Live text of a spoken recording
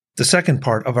the second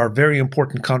part of our very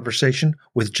important conversation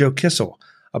with Joe Kissell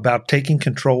about taking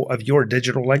control of your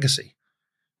digital legacy.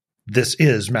 This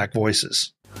is MacVoices.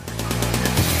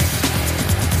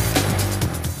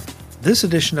 This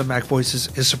edition of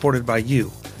MacVoices is supported by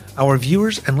you, our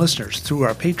viewers and listeners, through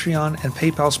our Patreon and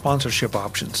PayPal sponsorship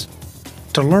options.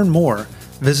 To learn more,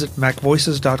 visit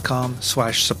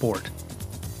macvoices.com/support.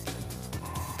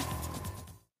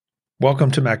 Welcome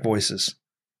to MacVoices.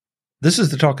 This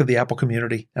is the talk of the Apple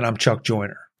community, and I'm Chuck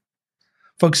Joyner.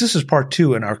 Folks, this is part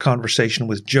 2 in our conversation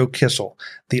with Joe Kissell,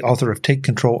 the author of Take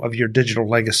Control of Your Digital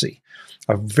Legacy,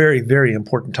 a very, very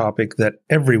important topic that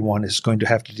everyone is going to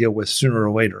have to deal with sooner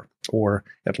or later, or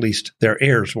at least their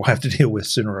heirs will have to deal with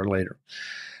sooner or later.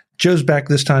 Joe's back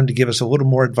this time to give us a little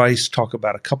more advice, talk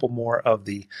about a couple more of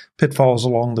the pitfalls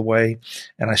along the way,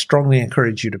 and I strongly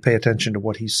encourage you to pay attention to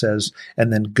what he says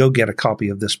and then go get a copy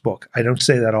of this book. I don't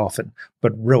say that often,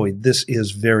 but really, this is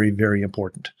very, very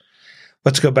important.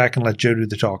 Let's go back and let Joe do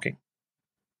the talking.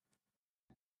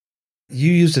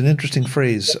 You used an interesting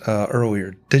phrase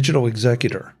earlier, digital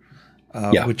executor,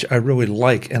 which I really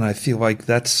like, and I feel like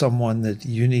that's someone that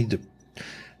you need to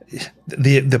 –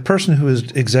 the person who is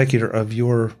executor of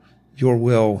your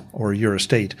will or your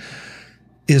estate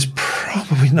is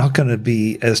probably not going to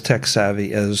be as tech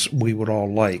savvy as we would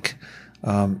all like.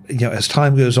 As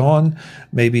time goes on,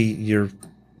 maybe you're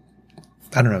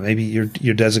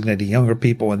designating younger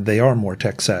people and they are more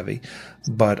tech savvy.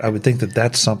 But I would think that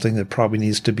that's something that probably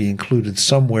needs to be included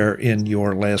somewhere in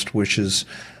your last wishes,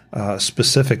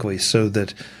 specifically, so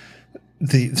that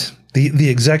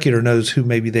the executor knows who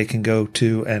maybe they can go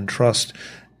to and trust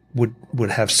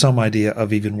would have some idea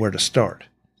of even where to start.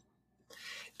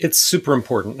 It's super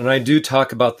important. And I do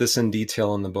talk about this in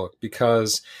detail in the book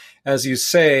because, as you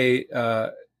say,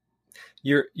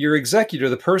 your executor,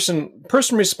 the person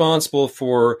responsible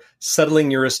for settling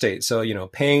your estate. So,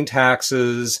 paying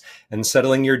taxes and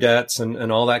settling your debts and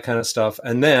all that kind of stuff.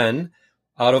 And then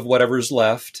out of whatever's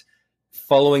left,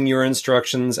 following your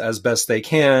instructions as best they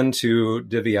can to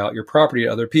divvy out your property to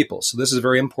other people. So this is a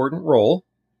very important role.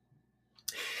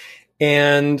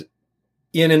 And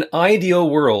in an ideal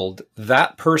world,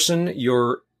 that person,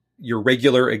 your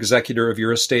regular executor of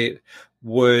your estate,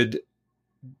 would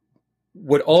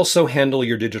also handle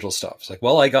your digital stuff. It's like,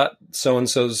 well, I got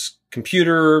so-and-so's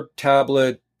computer,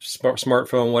 tablet,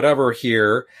 smartphone, whatever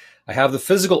here. I have the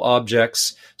physical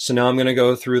objects. So now I'm going to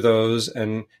go through those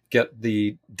and get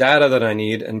the data that I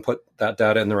need and put that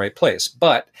data in the right place.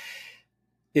 But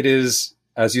it is,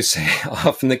 as you say,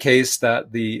 often the case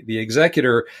that the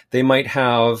executor, they might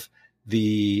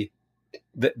be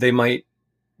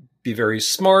very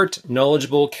smart,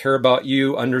 knowledgeable, care about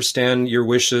you, understand your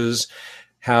wishes,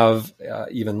 have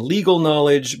even legal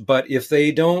knowledge. But if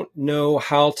they don't know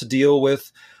how to deal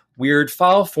with weird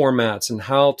file formats and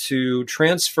how to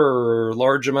transfer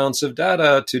large amounts of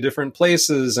data to different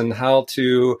places and how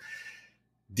to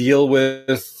deal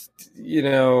with,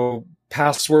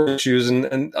 password issues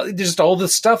and just all the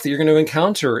stuff that you're going to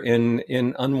encounter in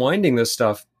unwinding this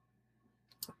stuff,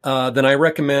 then I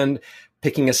recommend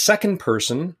picking a second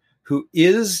person who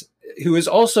is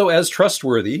also as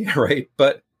trustworthy, right?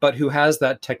 But who has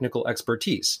that technical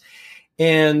expertise.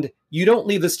 And you don't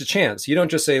leave this to chance. You don't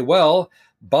just say, well,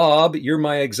 Bob, you're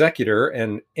my executor,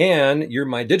 and Anne, you're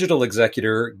my digital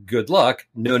executor. Good luck.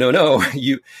 No.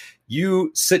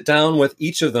 You sit down with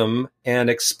each of them and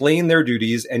explain their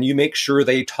duties, and you make sure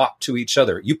they talk to each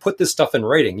other. You put this stuff in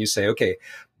writing. You say, okay,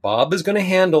 Bob is going to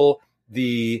handle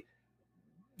the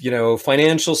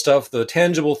financial stuff, the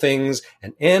tangible things,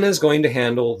 and Anne is going to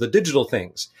handle the digital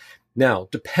things. Now,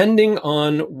 depending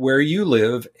on where you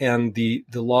live, and the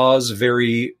laws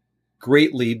vary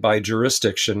greatly by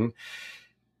jurisdiction,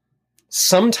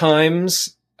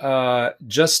 sometimes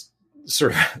just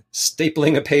sort of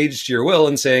stapling a page to your will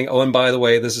and saying, oh, and by the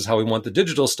way, this is how we want the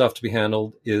digital stuff to be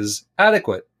handled is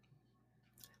adequate.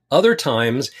 Other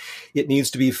times, it needs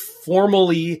to be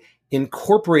formally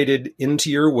incorporated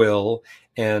into your will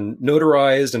and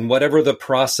notarized and whatever the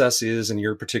process is in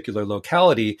your particular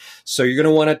locality. So you're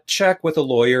going to want to check with a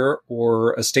lawyer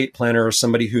or a estate planner or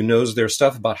somebody who knows their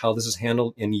stuff about how this is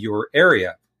handled in your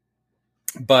area.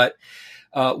 But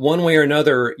one way or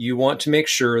another, you want to make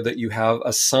sure that you have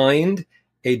assigned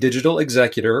a digital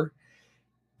executor,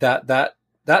 that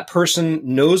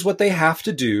person knows what they have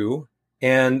to do,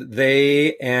 and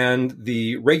they and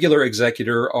the regular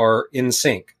executor are in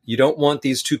sync. You don't want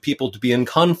these two people to be in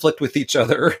conflict with each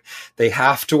other. They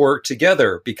have to work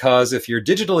together, because if your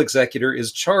digital executor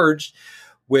is charged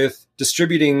with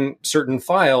distributing certain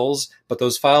files, but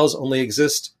those files only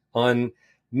exist on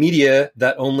media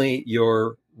that only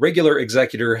your regular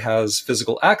executor has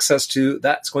physical access to,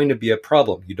 that's going to be a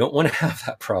problem. You don't want to have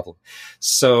that problem.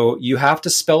 So you have to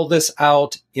spell this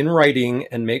out in writing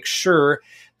and make sure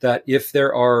that if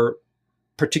there are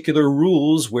particular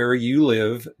rules where you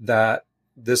live, that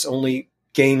this only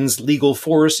gains legal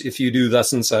force if you do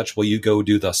thus and such. Well, you go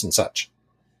do thus and such.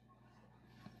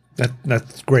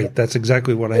 That's great. That's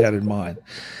exactly what I had in mind.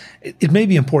 It may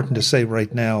be important to say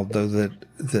right now, though,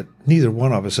 that neither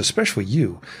one of us, especially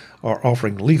you, are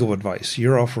offering legal advice.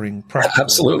 You're offering practical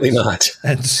Absolutely advice.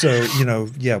 not. And so,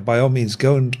 by all means,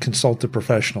 go and consult the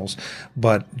professionals.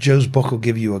 But Joe's book will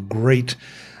give you a great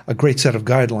set of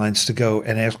guidelines to go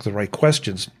and ask the right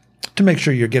questions to make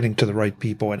sure you're getting to the right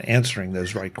people and answering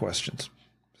those right questions.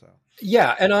 So.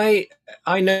 Yeah, and I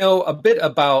know a bit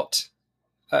about.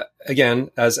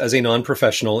 Again, as a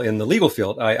non-professional in the legal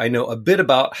field, I know a bit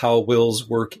about how wills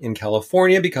work in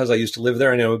California because I used to live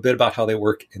there. I know a bit about how they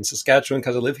work in Saskatchewan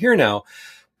because I live here now.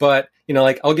 But,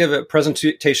 I'll give a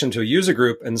presentation to a user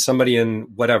group and somebody in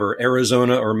whatever,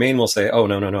 Arizona or Maine will say, oh,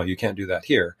 no, you can't do that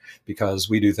here because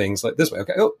we do things like this way.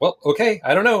 Okay. Oh, well, okay.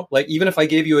 I don't know. Like, even if I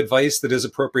gave you advice that is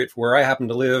appropriate for where I happen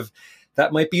to live,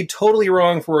 that might be totally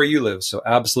wrong for where you live. So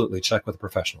absolutely check with a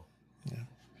professional.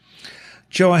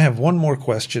 Joe, I have one more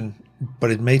question,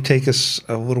 but it may take us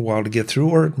a little while to get through,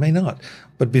 or it may not.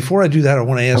 But before I do that, I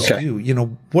want to ask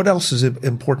you, what else is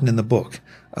important in the book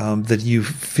that you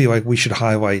feel like we should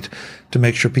highlight to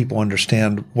make sure people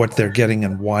understand what they're getting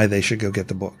and why they should go get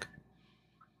the book?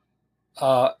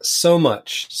 So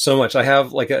much. I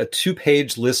have like a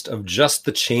 2-page list of just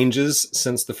the changes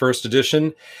since the first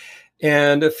edition.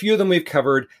 And a few of them we've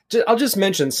covered. I'll just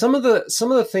mention some of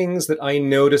the things that I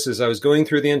noticed as I was going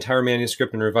through the entire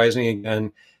manuscript and revising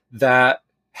again that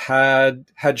had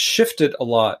shifted a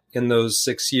lot in those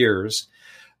 6 years.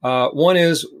 One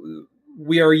is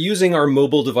we are using our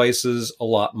mobile devices a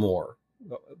lot more.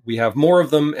 We have more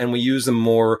of them and we use them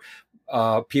more.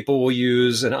 People will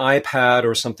use an iPad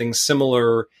or something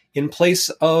similar in place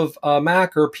of a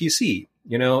Mac or PC.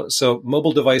 So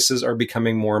mobile devices are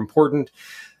becoming more important.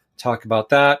 Talk about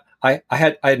that. I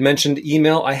had mentioned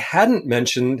email. I hadn't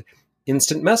mentioned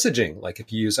instant messaging. Like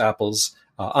if you use Apple's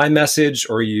iMessage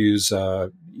or use why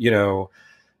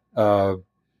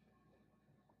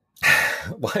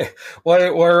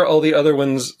are all the other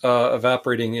ones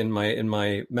evaporating in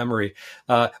my memory?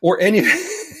 Or any of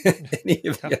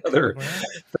the other.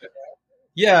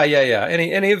 Yeah.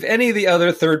 Any of the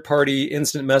other third-party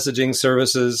instant messaging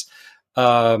services,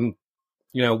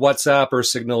 WhatsApp or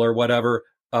Signal or whatever.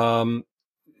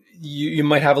 You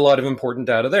might have a lot of important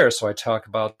data there. So I talk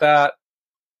about that.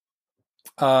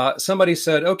 Somebody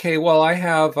said, okay, well, I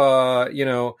have, I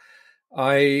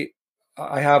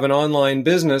have an online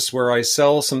business where I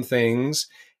sell some things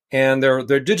and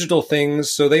they're digital things.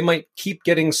 So they might keep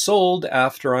getting sold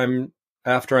after I'm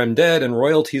dead and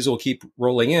royalties will keep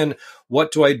rolling in.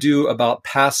 What do I do about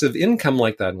passive income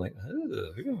like that? I'm like,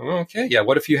 okay. Yeah.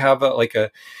 What if you have a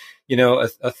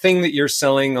thing that you're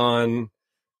selling on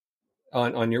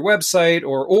your website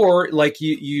or like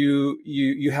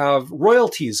you have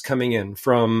royalties coming in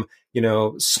from,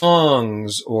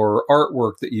 songs or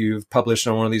artwork that you've published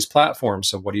on one of these platforms.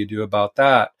 So what do you do about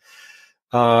that?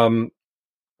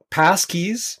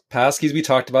 Passkeys we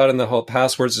talked about in the whole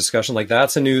passwords discussion, like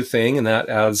that's a new thing and that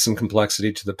adds some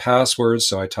complexity to the passwords.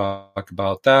 So I talk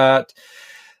about that.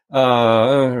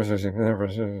 All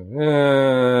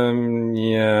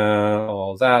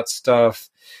that stuff.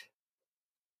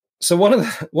 So one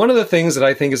of the things that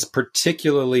I think is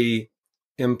particularly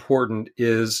important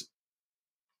is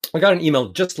I got an email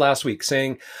just last week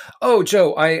saying, "Oh,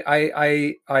 Joe,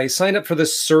 I signed up for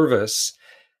this service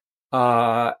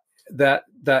that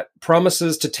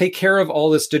promises to take care of all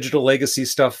this digital legacy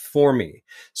stuff for me.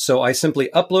 So I simply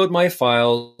upload my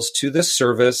files to this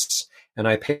service and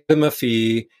I pay them a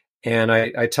fee and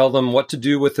I tell them what to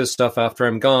do with this stuff after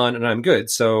I'm gone and I'm good.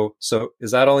 So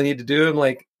is that all I need to do?" I'm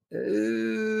like,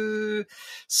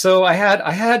 so I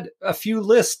had a few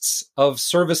lists of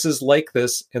services like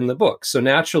this in the book. So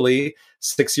naturally,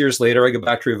 6 years later, I go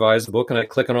back to revise the book and I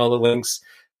click on all the links,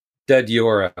 dead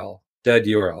URL,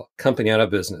 company out of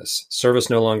business, service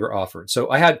no longer offered. So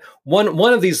I had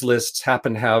one of these lists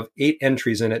happened to have 8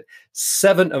 entries in it.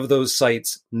 7 of those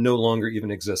sites no longer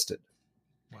even existed.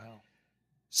 Wow.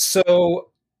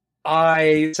 So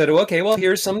I said, okay, well,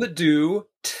 here's some that do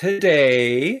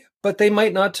today, but they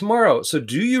might not tomorrow. So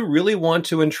do you really want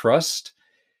to entrust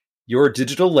your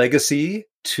digital legacy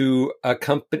to a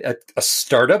company, a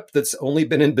startup that's only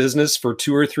been in business for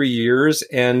 2 or 3 years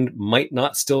and might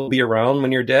not still be around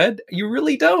when you're dead? You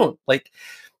really don't. Like,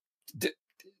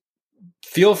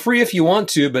 feel free if you want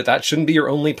to, but that shouldn't be your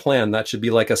only plan. That should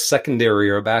be like a secondary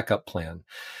or a backup plan.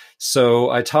 So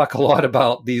I talk a lot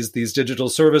about these digital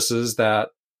services that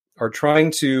are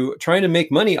trying to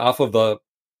make money off of the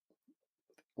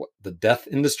death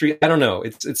industry. I don't know.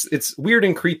 It's weird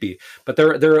and creepy, but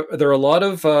there are a lot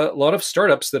of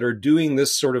startups that are doing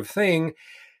this sort of thing.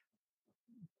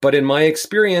 But in my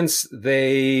experience,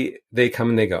 they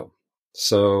come and they go.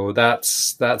 So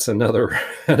that's another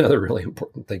really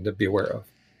important thing to be aware of.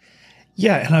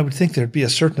 Yeah, and I would think there'd be a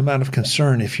certain amount of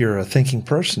concern if you're a thinking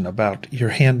person about you're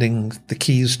handing the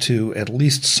keys to at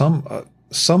least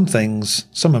some things,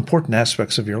 some important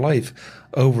aspects of your life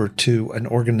over to an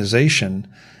organization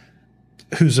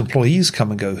whose employees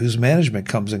come and go, whose management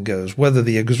comes and goes. Whether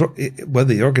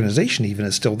the organization even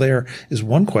is still there is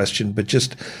one question, but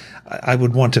just I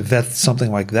would want to vet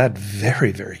something like that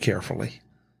very, very carefully.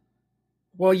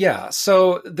 Well, yeah.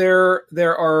 So there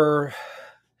are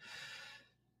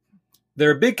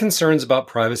big concerns about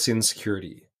privacy and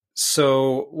security.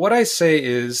 So what I say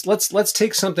is let's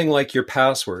take something like your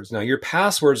passwords. Now, your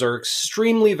passwords are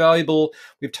extremely valuable.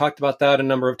 We've talked about that a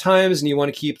number of times, and you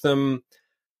want to keep them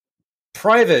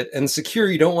private and secure.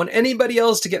 You don't want anybody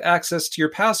else to get access to your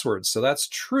passwords. So that's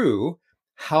true.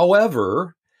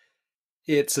 However,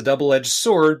 it's a double-edged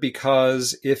sword,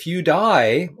 because if you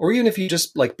die, or even if you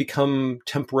just like become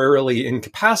temporarily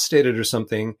incapacitated or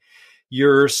something,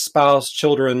 your spouse,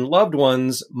 children, loved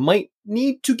ones might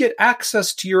need to get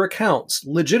access to your accounts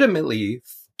legitimately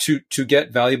to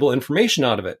get valuable information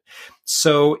out of it.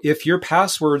 So if your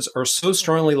passwords are so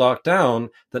strongly locked down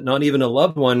that not even a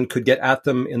loved one could get at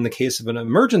them in the case of an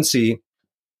emergency,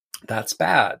 that's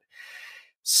bad.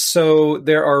 So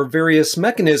there are various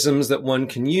mechanisms that one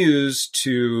can use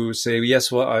to say,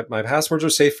 yes, well, my passwords are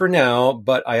safe for now,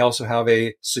 but I also have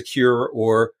a secure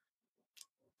or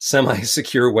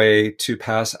semi-secure way to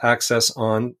pass access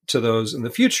on to those in the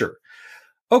future.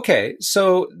 Okay,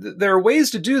 so there are ways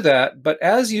to do that, but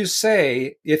as you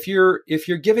say, if you're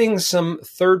giving some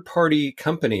third-party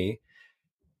company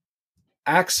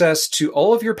access to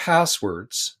all of your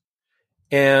passwords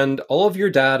and all of your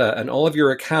data and all of your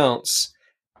accounts,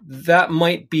 that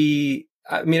might be,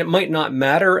 I mean, it might not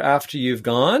matter after you've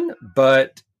gone,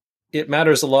 but it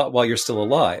matters a lot while you're still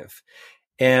alive.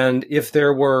 And if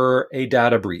there were a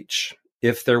data breach,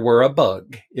 if there were a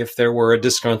bug, if there were a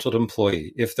disgruntled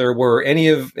employee, if there were any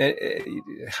of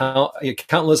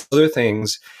countless other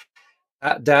things,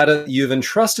 that data you've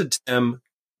entrusted to them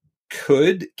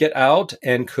could get out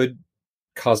and could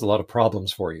cause a lot of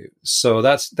problems for you. So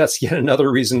that's yet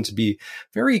another reason to be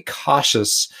very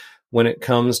cautious when it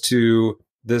comes to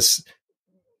this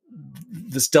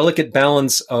delicate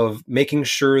balance of making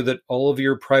sure that all of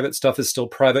your private stuff is still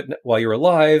private while you're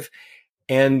alive,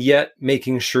 and yet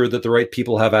making sure that the right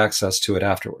people have access to it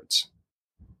afterwards.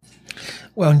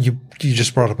 Well, you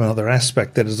just brought up another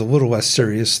aspect that is a little less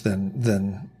serious than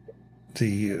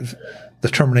the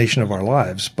termination of our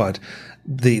lives, but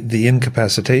the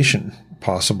incapacitation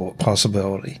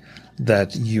possibility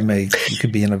that you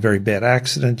could be in a very bad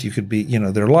accident. You could be,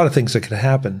 there are a lot of things that could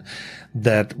happen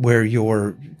that where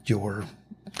your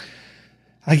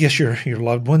I guess your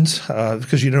loved ones,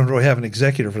 because you don't really have an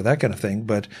executor for that kind of thing,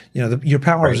 but your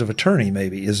powers Right. of attorney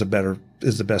maybe is the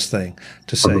best thing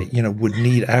to say. Would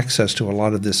need access to a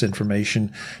lot of this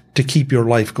information to keep your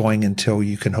life going until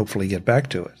you can hopefully get back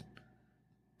to it.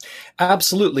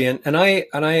 Absolutely, and I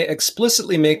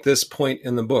explicitly make this point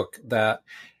in the book that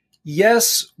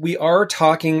yes, we are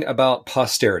talking about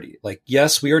posterity. Like,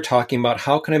 yes, we are talking about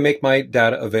how can I make my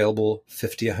data available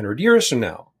 50, 100 years from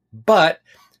now. But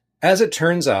as it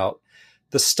turns out,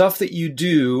 the stuff that you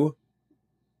do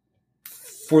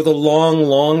for the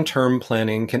long-term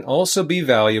planning can also be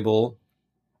valuable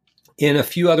in a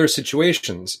few other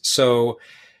situations. So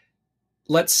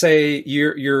let's say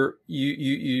you're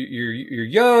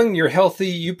young, you're healthy,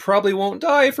 you probably won't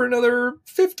die for another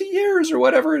 50 years or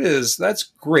whatever it is. That's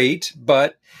great,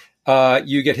 but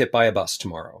you get hit by a bus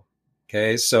tomorrow.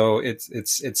 Okay, so it's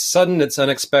sudden, it's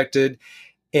unexpected,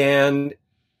 and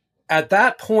at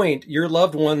that point, your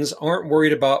loved ones aren't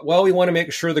worried about, well, we want to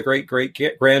make sure the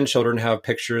great-grandchildren have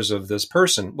pictures of this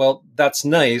person. Well, that's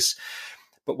nice,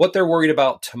 but what they're worried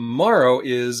about tomorrow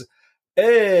is,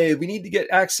 hey, we need to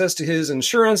get access to his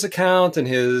insurance account and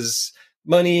his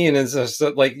money, and it's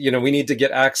like, we need to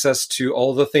get access to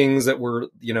all the things that were,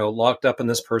 locked up in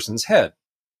this person's head.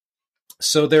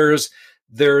 So there's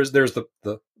the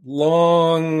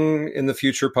long in the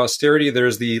future posterity.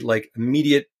 There's the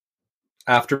immediate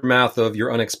aftermath of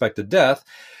your unexpected death.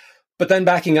 But then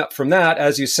backing up from that,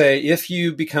 as you say, if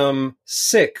you become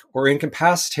sick or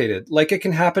incapacitated, like it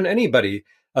can happen to anybody,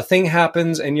 a thing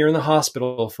happens and you're in the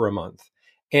hospital for a month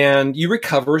and you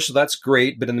recover. So that's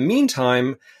great. But in the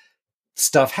meantime,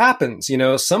 stuff happens,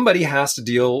 somebody has to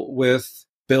deal with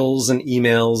bills and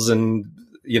emails and,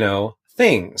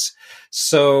 things.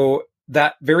 So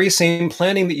that very same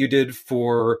planning that you did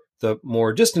for the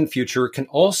more distant future can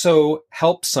also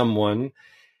help someone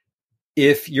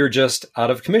if you're just out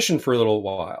of commission for a little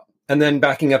while. And then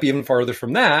backing up even farther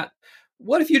from that,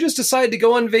 what if you just decide to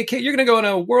go on vacation? You're going to go on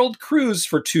a world cruise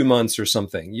for 2 months or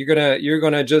something. You're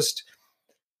going to just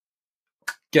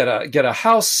get a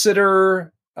house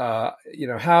sitter,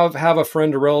 have a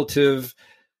friend or relative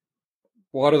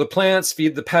water the plants,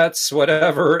 feed the pets,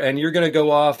 whatever, and you're going to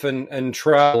go off and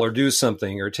travel or do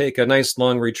something or take a nice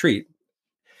long retreat.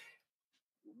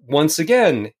 Once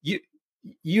again,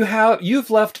 you've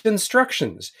left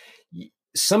instructions.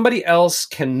 Somebody else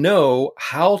can know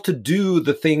how to do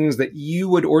the things that you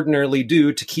would ordinarily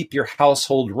do to keep your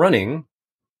household running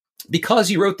because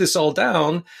you wrote this all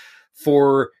down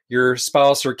for your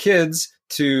spouse or kids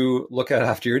to look at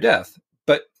after your death.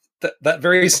 But that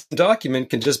very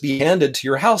document can just be handed to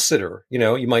your house sitter.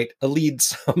 You might elide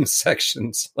some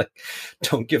sections, like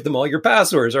don't give them all your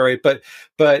passwords. All right. But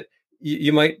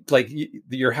you might,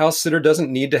 your house sitter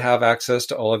doesn't need to have access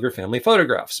to all of your family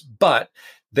photographs, but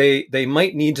they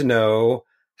might need to know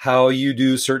how you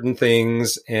do certain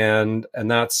things. And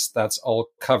that's all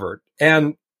covered.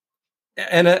 And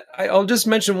I'll just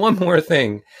mention one more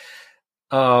thing.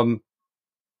 An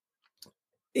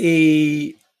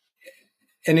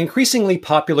increasingly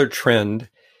popular trend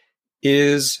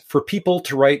is for people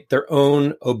to write their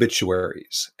own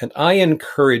obituaries. And I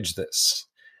encourage this.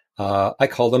 I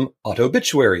call them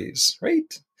autobituaries,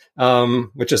 right?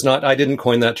 Which is not, I didn't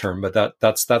coin that term, but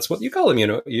that's what you call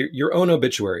them, your own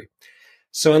obituary.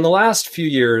 So in the last few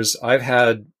years, I've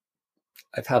had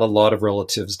a lot of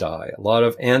relatives die. A lot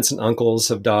of aunts and uncles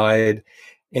have died.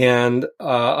 And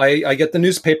I get the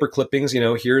newspaper clippings,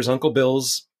 here's Uncle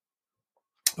Bill's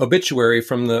obituary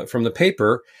from the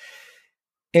paper.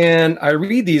 And I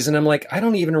read these and I'm like, I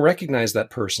don't even recognize that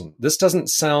person. This doesn't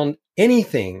sound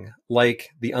anything like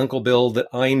the Uncle Bill that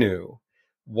I knew.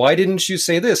 Why didn't you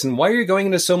say this? And why are you going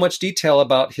into so much detail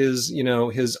about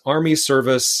his army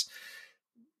service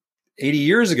 80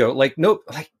 years ago?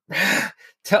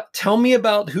 Tell me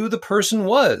about who the person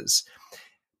was.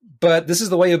 But this is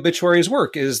the way obituaries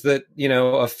work, is that,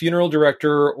 a funeral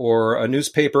director or a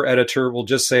newspaper editor will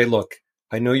just say, look,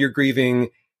 I know you're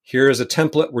grieving. Here's a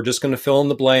template. We're just going to fill in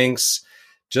the blanks.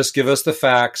 Just give us the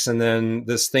facts. And then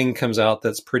this thing comes out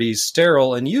that's pretty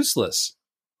sterile and useless.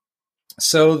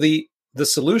 So the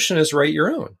solution is write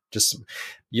your own. Just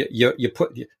you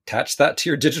attach that to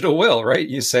your digital will, right?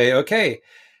 You say, okay,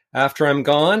 after I'm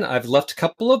gone, I've left a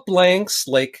couple of blanks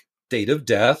like date of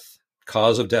death,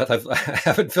 cause of death. I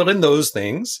haven't filled in those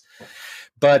things,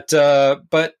 but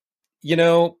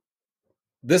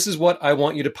this is what I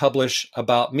want you to publish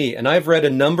about me. And I've read a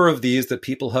number of these that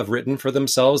people have written for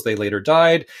themselves. They later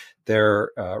died. Their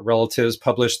relatives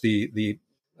published the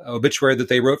obituary that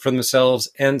they wrote for themselves.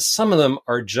 And some of them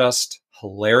are just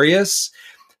hilarious.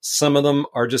 Some of them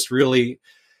are just really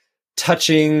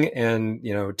touching and,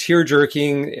 tear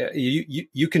jerking.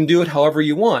 You can do it however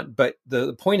you want. But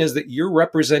the point is that you're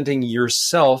representing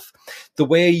yourself the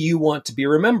way you want to be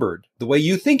remembered, the way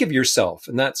you think of yourself.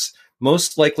 And that's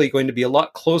most likely going to be a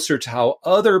lot closer to how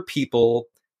other people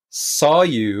saw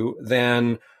you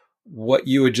than what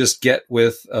you would just get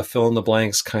with a fill in the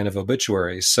blanks kind of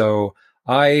obituary. So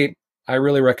I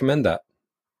really recommend that.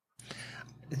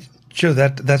 Joe,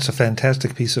 that's a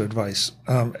fantastic piece of advice.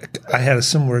 I had a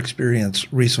similar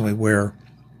experience recently where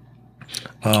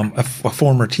a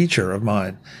former teacher of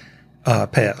mine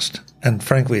passed, and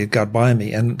frankly, it got by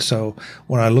me. And so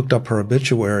when I looked up her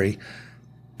obituary,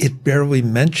 it barely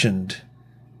mentioned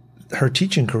her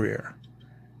teaching career,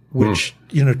 which,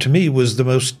 to me was the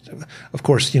most, of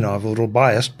course, I'm a little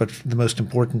biased, but the most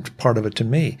important part of it to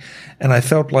me. And I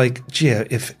felt like, gee,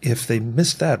 if they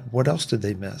missed that, what else did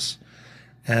they miss?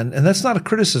 And that's not a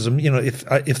criticism.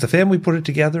 If the family put it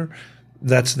together,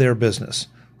 that's their business.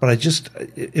 But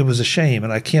it was a shame.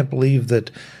 And I can't believe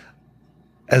that,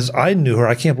 as I knew her,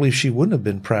 I can't believe she wouldn't have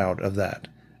been proud of that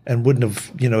and wouldn't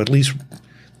have, at least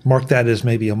marked that as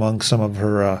maybe among some of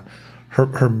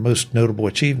her most notable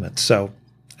achievements. So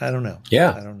I don't know.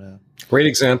 Yeah. I don't know. Great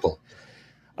example.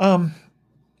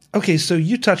 Okay. So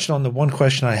you touched on the one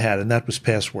question I had, and that was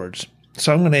passwords.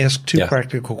 So I'm going to ask two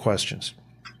practical questions.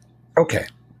 Okay.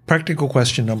 Practical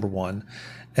question number one,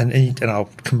 and I'll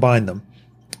combine them.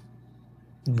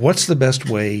 What's the best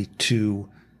way to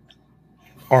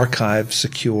archive,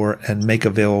 secure, and make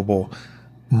available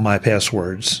my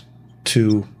passwords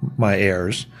to my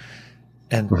heirs?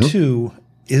 And two,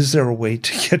 is there a way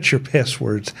to get your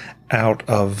passwords out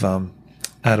of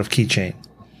Keychain?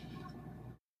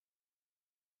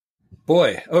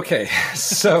 Boy, okay.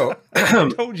 So I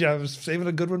told you I was saving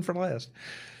a good one for last.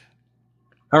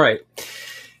 All right.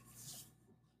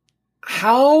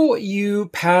 How you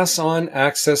pass on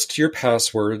access to your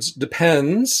passwords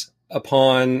depends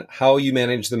upon how you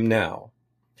manage them now.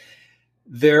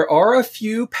 There are a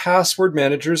few password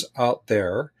managers out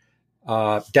there.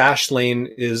 Dashlane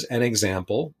is an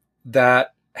example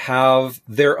that have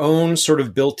their own sort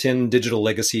of built-in digital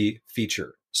legacy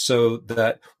feature. So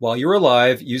that while you're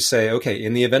alive, you say, okay,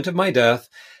 in the event of my death,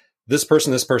 this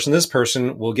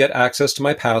person will get access to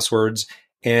my passwords.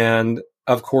 And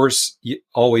of course, you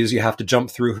have to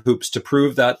jump through hoops to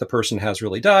prove that the person has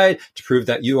really died, to prove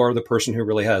that you are the person who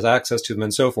really has access to them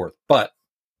and so forth. But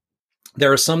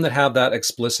there are some that have that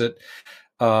explicit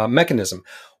mechanism.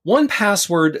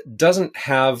 1Password doesn't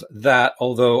have that,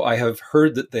 although I have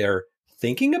heard that they're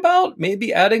thinking about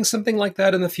maybe adding something like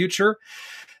that in the future.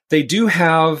 They do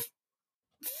have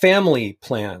family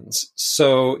plans.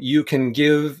 So you can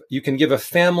give a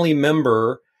family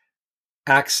member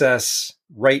access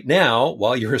right now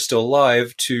while you're still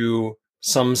alive to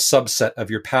some subset of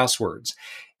your passwords.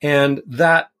 And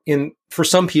that for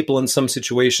some people in some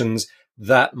situations,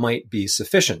 that might be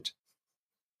sufficient.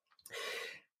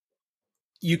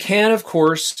 You can, of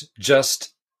course,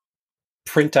 just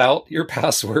print out your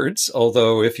passwords,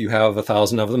 although if you have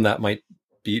 1,000 of them, that might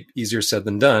be easier said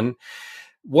than done.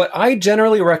 What I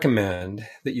generally recommend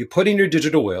that you put in your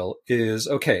digital will is,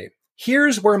 okay,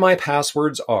 here's where my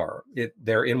passwords are.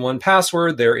 They're in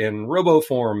 1Password, they're in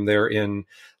RoboForm, they're in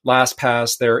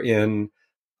LastPass, they're in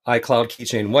iCloud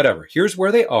Keychain, whatever. Here's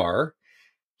where they are.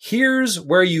 Here's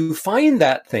where you find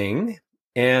that thing,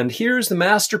 and here's the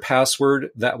master password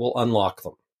that will unlock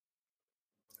them.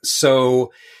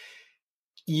 So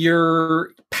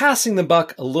you're passing the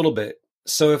buck a little bit.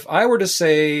 So if I were to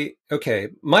say, okay,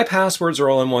 my passwords are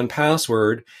all in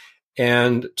 1Password,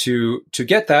 and to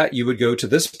get that, you would go to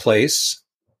this place.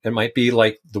 It might be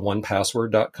like the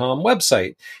 1password.com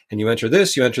website, and you enter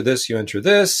this, you enter this, you enter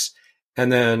this,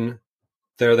 and then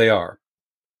there they are.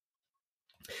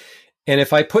 And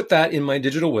if I put that in my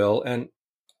digital will, and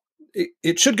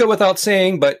it should go without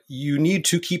saying, but you need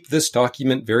to keep this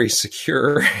document very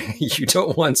secure. You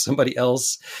don't want somebody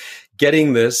else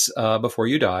getting this before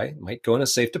you die. It might go in a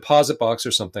safe deposit box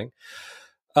or something.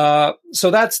 So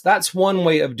that's one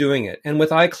way of doing it. And with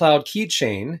iCloud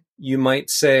Keychain, you might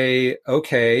say,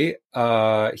 okay,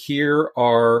 here's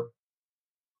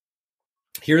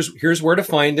where to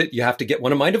find it. You have to get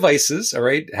one of my devices. All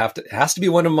right. It has to be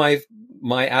one of my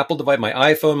Apple device, my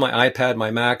iPhone, my iPad,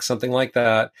 my Mac, something like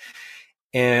that.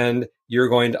 And you're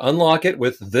going to unlock it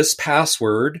with this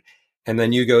password. And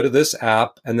then you go to this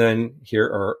app, and then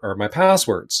here are my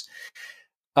passwords.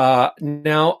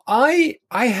 Now I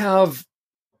have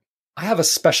a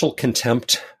special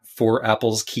contempt for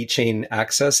Apple's Keychain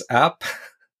Access app.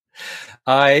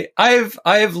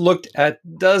 I've looked at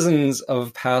dozens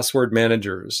of password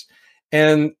managers,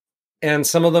 and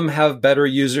some of them have better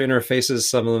user interfaces.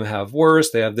 Some of them have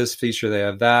worse. They have this feature. They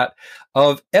have that.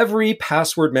 Of every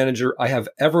password manager I have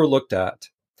ever looked at,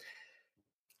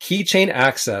 Keychain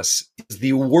Access is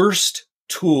the worst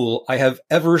tool I have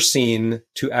ever seen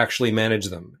to actually manage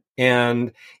them.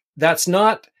 And that's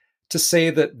not to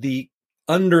say that the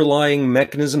underlying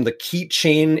mechanism, the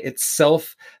keychain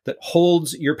itself that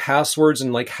holds your passwords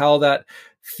and like how that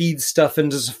feeds stuff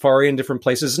into Safari in different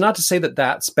places, is not to say that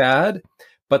that's bad.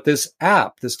 But this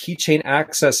app, this Keychain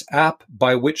Access app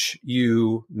by which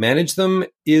you manage them,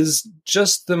 is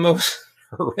just the most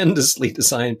horrendously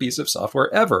designed piece of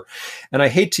software ever. And I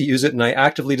hate to use it, and I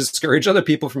actively discourage other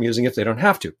people from using it if they don't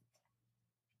have to.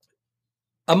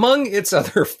 Among its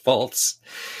other faults,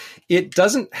 it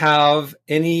doesn't have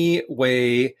any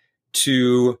way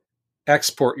to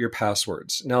export your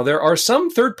passwords. Now, there are some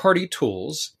third-party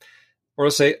tools where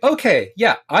it'll say, okay,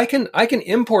 yeah, I can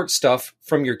import stuff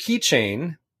from your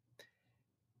keychain.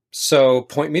 So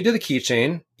point me to the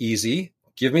keychain, easy.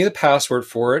 Give me the password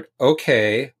for it,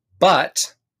 okay.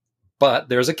 But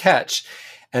there's a catch,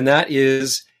 and that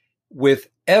is with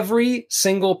every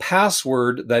single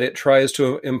password that it tries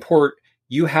to import,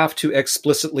 you have to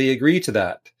explicitly agree to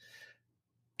that.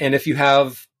 And if you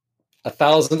have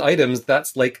 1,000 items,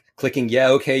 that's like clicking, yeah,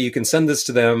 okay, you can send this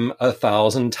to them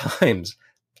 1,000 times.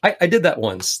 I did that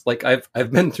once. Like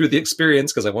I've been through the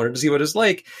experience because I wanted to see what it's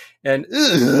like, and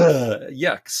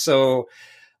yuck. So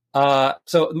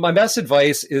my best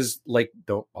advice is like,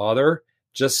 don't bother.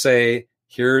 Just say,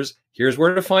 here's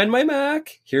where to find my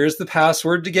Mac. Here's the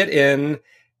password to get in.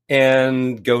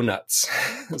 and go nuts.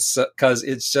 Because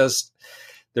it's just,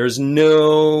 there's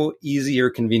no easy or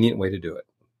convenient way to do it.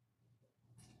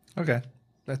 Okay.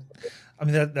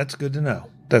 That's good to know.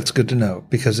 That's good to know,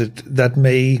 because that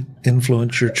may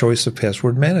influence your choice of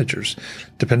password managers,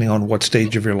 depending on what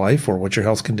stage of your life or what your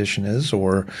health condition is,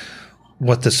 or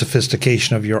what the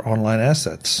sophistication of your online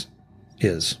assets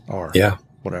is, or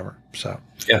whatever. So,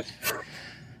 yeah.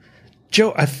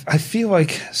 Joe, I feel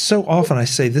like so often I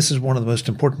say this is one of the most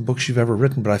important books you've ever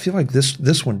written, but I feel like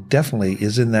this one definitely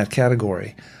is in that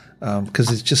category.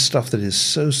 Because it's just stuff that is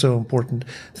so important.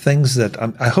 Things that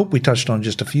I hope we touched on,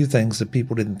 just a few things that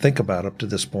people didn't think about up to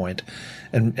this point,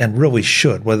 and really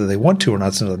should. Whether they want to or not,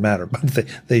 it's another matter, but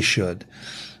they should.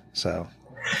 So,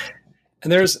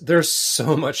 and there's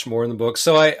so much more in the book.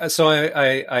 So I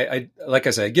like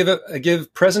I say, I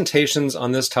give presentations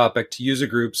on this topic to user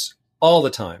groups all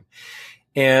the time.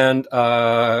 And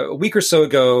a week or so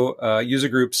ago, a user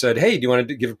group said, "Hey, do you want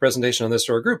to give a presentation on this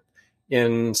to our group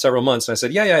in several months?" And I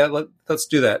said, yeah, let's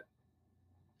do that.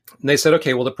 And they said,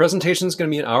 okay, well, the presentation is going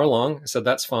to be an hour long. I said,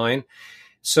 that's fine.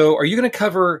 So are you going to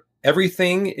cover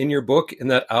everything in your book in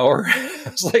that hour?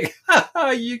 I was like,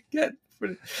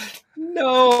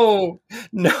 no,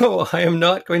 I am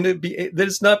not going to be,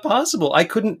 that's not possible. I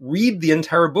couldn't read the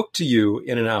entire book to you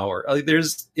in an hour.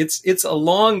 It's a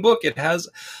long book. It has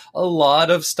a lot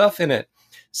of stuff in it.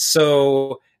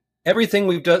 So everything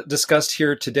we've discussed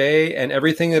here today, and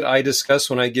everything that I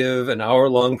discuss when I give an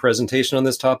hour-long presentation on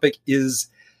this topic, is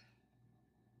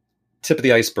tip of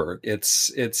the iceberg.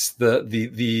 It's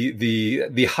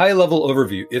the high-level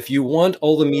overview. If you want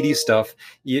all the meaty stuff,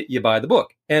 you buy the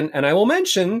book. And I will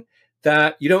mention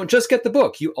that you don't just get the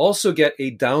book; you also get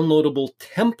a downloadable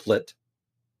template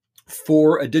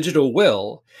for a digital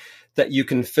will that you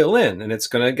can fill in, and it's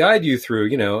going to guide you through,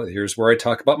 here's where I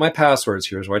talk about my passwords,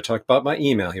 here's where I talk about my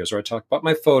email, here's where I talk about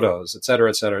my photos, et cetera,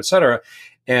 et cetera, et cetera.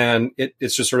 And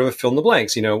it's just sort of a fill in the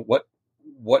blanks.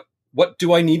 What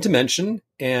do I need to mention,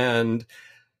 and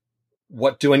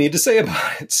what do I need to say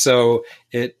about it? So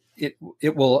it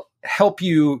will help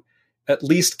you at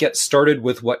least get started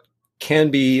with what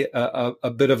can be a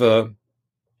bit of a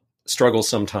struggle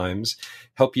sometimes,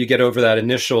 help you get over that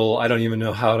initial, I don't even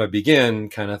know how to begin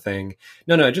kind of thing.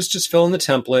 No, just fill in the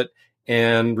template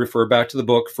and refer back to the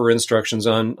book for instructions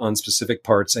on specific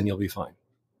parts, and you'll be fine.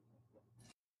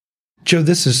 Joe,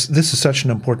 this is such an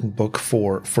important book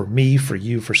for me, for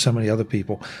you, for so many other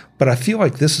people. But I feel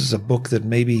like this is a book that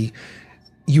maybe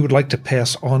you would like to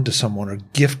pass on to someone or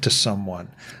gift to someone.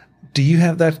 Do you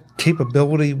have that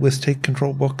capability with Take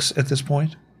Control books at this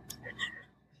point?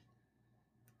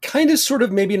 Kind of, sort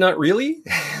of, maybe not really.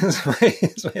 Okay.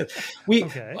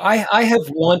 I have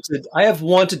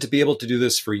wanted to be able to do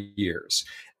this for years.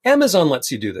 Amazon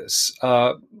lets you do this.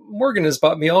 Morgan has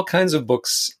bought me all kinds of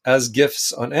books as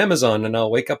gifts on Amazon, and I'll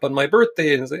wake up on my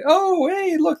birthday and say, "Oh,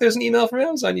 hey, look, there's an email from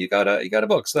Amazon. You got a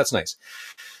book." So that's nice.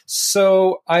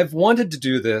 So I've wanted to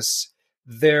do this.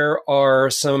 There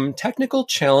are some technical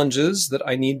challenges that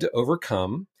I need to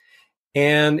overcome,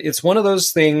 and it's one of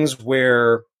those things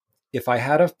where, if I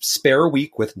had a spare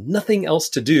week with nothing else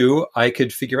to do, I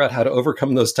could figure out how to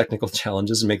overcome those technical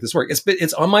challenges and make this work.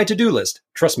 It's on my to-do list.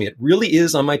 Trust me, it really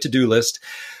is on my to-do list,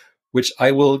 which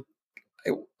I will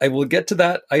get to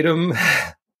that item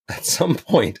at some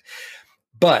point.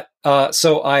 But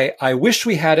so I wish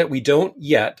we had it. We don't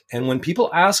yet. And when people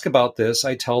ask about this,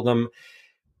 I tell them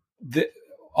that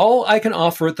all I can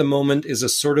offer at the moment is a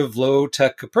sort of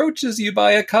low-tech approach. Is you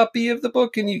buy a copy of the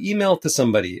book and you email it to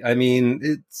somebody. I mean,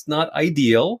 it's not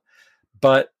ideal,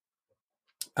 but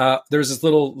there's this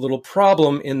little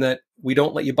problem in that we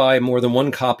don't let you buy more than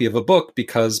one copy of a book,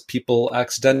 because people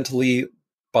accidentally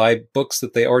buy books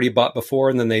that they already bought before,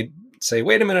 and then they say,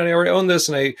 "Wait a minute, I already own this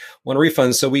and I want a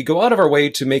refund." So we go out of our way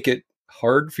to make it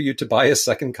hard for you to buy a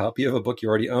second copy of a book you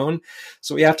already own.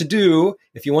 So what you have to do,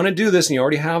 if you want to do this and you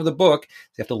already have the book,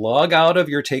 you have to log out of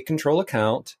your Take Control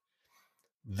account,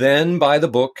 then buy the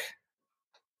book,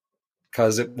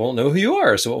 because it won't know who you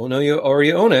are. So it will know you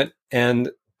already own it.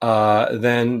 And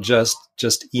then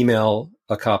just email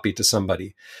a copy to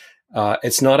somebody.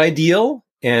 It's not ideal,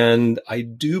 and I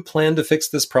do plan to fix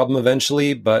this problem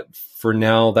eventually, but for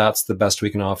now, that's the best we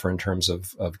can offer in terms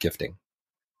of gifting.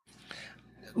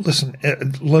 Listen,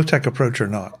 low-tech approach or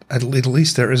not, at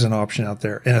least there is an option out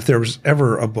there. And if there was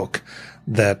ever a book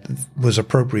that was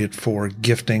appropriate for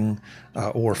gifting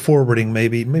or forwarding,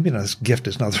 maybe not, gift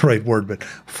is not the right word, but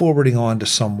forwarding on to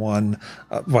someone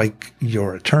like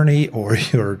your attorney or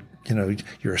your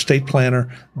estate planner,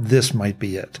 this might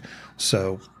be it.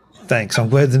 So thanks. I'm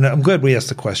glad we asked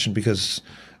the question, because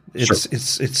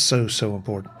it's so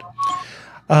important.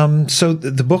 So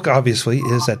the book obviously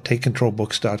is at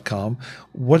takecontrolbooks.com.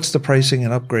 What's the pricing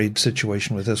and upgrade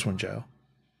situation with this one, Joe?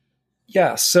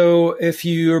 Yeah. So if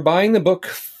you're buying the book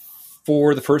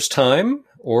for the first time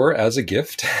or as a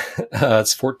gift,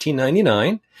 it's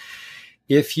 $14.99.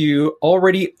 If you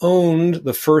already owned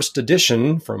the first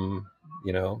edition from,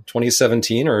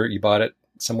 2017, or you bought it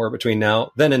somewhere between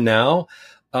then and now,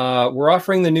 we're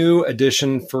offering the new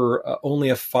edition for only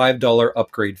a $5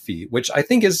 upgrade fee, which I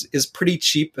think is pretty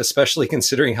cheap, especially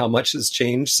considering how much has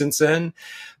changed since then.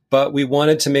 But we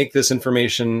wanted to make this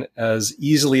information as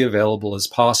easily available as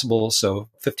possible. So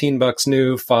 $15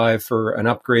 new, $5 for an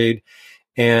upgrade.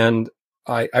 And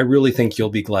I really think you'll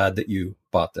be glad that you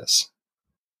bought this.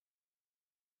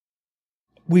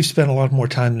 We've spent a lot more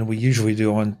time than we usually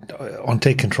do on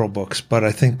Take Control books, but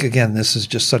I think, again, this is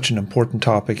just such an important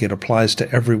topic. It applies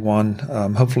to everyone.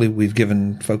 Hopefully we've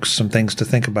given folks some things to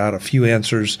think about, a few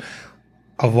answers,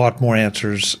 a lot more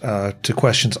answers to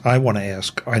questions I want to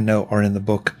ask, I know are in the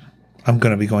book. I'm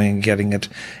going to be going and getting it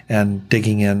and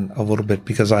digging in a little bit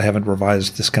because I haven't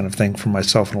revised this kind of thing for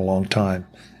myself in a long time,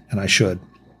 and I should.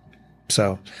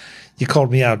 So you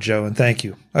called me out, Joe, and thank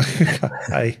you.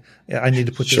 I need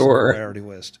to put this on the priority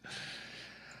list.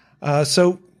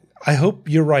 So I hope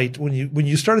you're right. When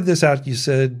you started this out, you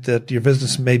said that your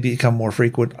visits may become more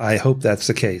frequent. I hope that's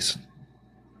the case.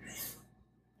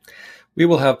 We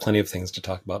will have plenty of things to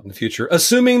talk about in the future,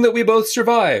 assuming that we both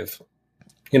survive.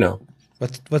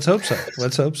 Let's hope so.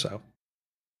 Let's hope so.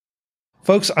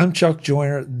 Folks, I'm Chuck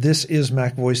Joyner. This is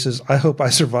MacVoices. I hope I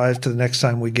survive to the next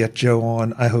time we get Joe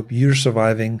on. I hope you're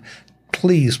surviving.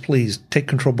 Please,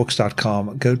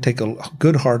 takecontrolbooks.com. Go take a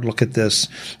good hard look at this.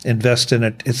 Invest in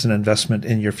it. It's an investment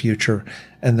in your future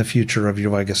and the future of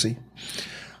your legacy.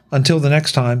 Until the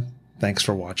next time, thanks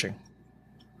for watching.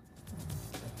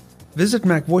 Visit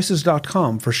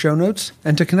MacVoices.com for show notes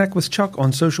and to connect with Chuck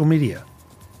on social media.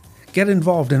 Get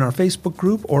involved in our Facebook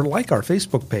group or like our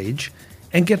Facebook page,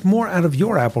 and get more out of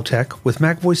your Apple tech with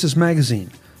MacVoices Magazine,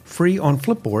 free on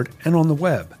Flipboard and on the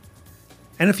web.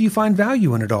 And if you find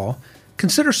value in it all,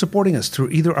 consider supporting us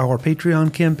through either our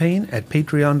Patreon campaign at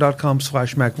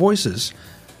patreon.com/MacVoices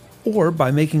or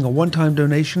by making a one-time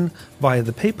donation via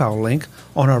the PayPal link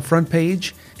on our front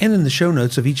page and in the show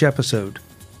notes of each episode.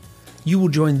 You will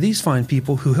join these fine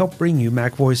people who help bring you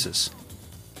MacVoices.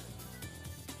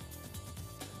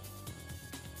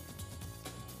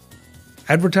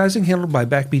 Advertising handled by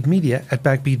Backbeat Media at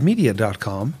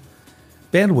backbeatmedia.com.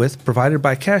 Bandwidth provided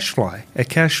by CashFly at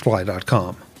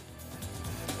cashfly.com.